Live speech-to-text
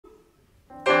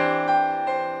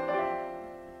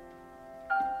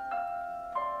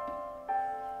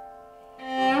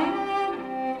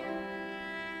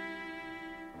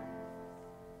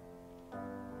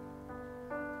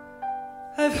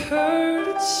I've heard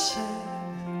it said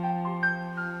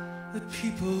that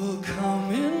people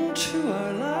come into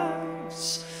our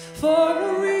lives for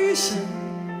a reason,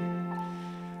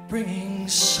 bringing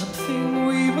something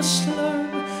we must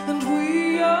learn, and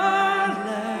we are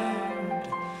led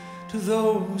to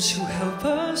those who help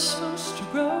us most to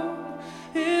grow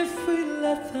if we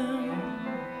let them,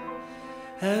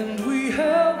 and we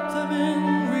help them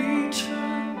in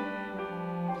return.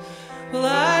 Well,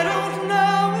 I don't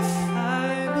know if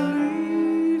I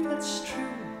believe that's true,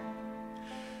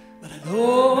 but I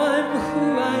know I'm who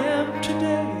I am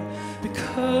today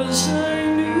because I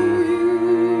knew you.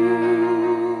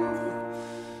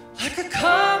 Like a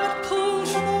comet pulled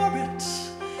from orbit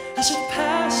as it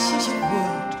passes a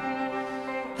wood,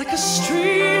 like a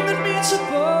stream that meets a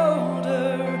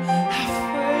boulder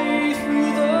halfway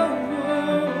through the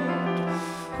world.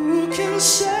 Who can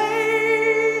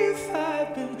say if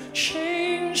I've been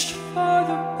changed for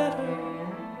the better?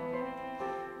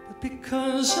 But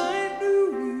because I knew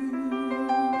you,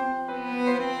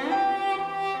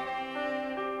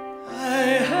 I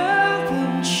have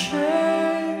been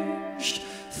changed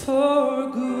for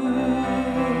good.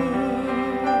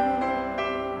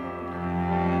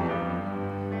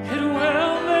 It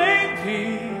well may be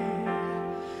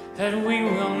that we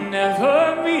will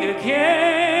never meet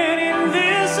again in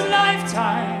this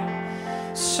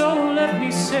lifetime. So let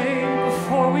me say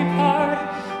before we part,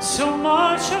 so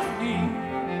much of me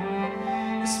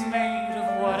is made of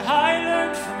what I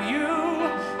learned from you.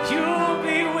 You'll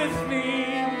be with me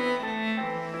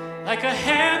like a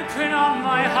handprint on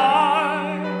my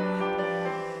heart.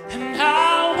 And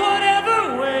now whatever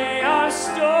way our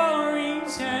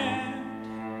stories end,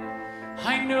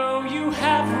 I know you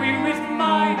have rewritten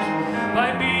mine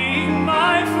by being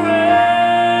my friend.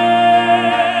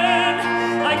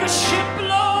 Like a ship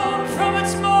blown from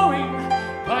its mooring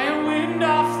by a wind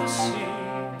off the sea,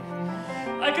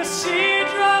 like a seed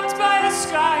dropped by a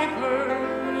skybird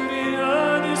in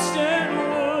a distant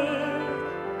wood.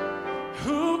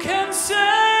 Who can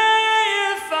say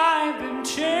if I've been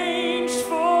changed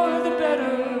for the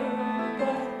better?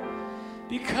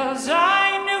 Because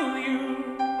I knew you.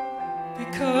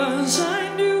 Because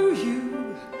I knew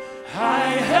you, I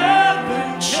have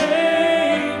been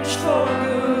changed for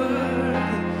good.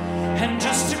 And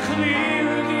just to clear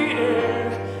the air,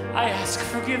 I ask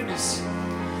forgiveness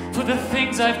for the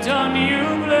things I've done you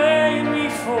blame me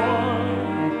for.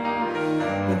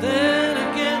 but then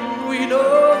again we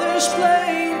know there's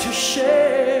blame to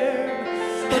share,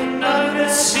 And none of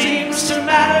it seems to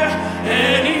matter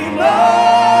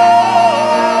anymore.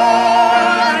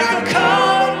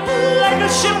 Like a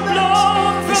ship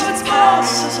blown from its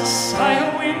mast by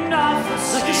a wind off the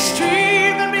sea, like a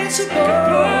stream that meets a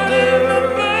boulder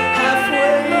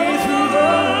halfway through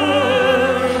the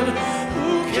wood. Who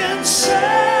can say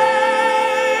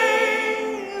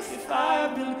if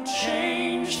I've been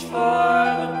changed for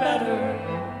the better?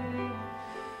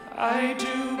 I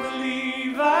do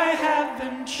believe I have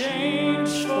been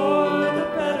changed for the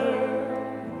better.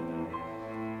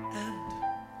 And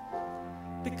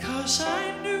because I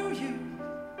knew you,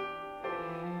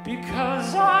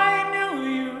 because I knew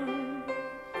you.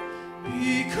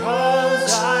 because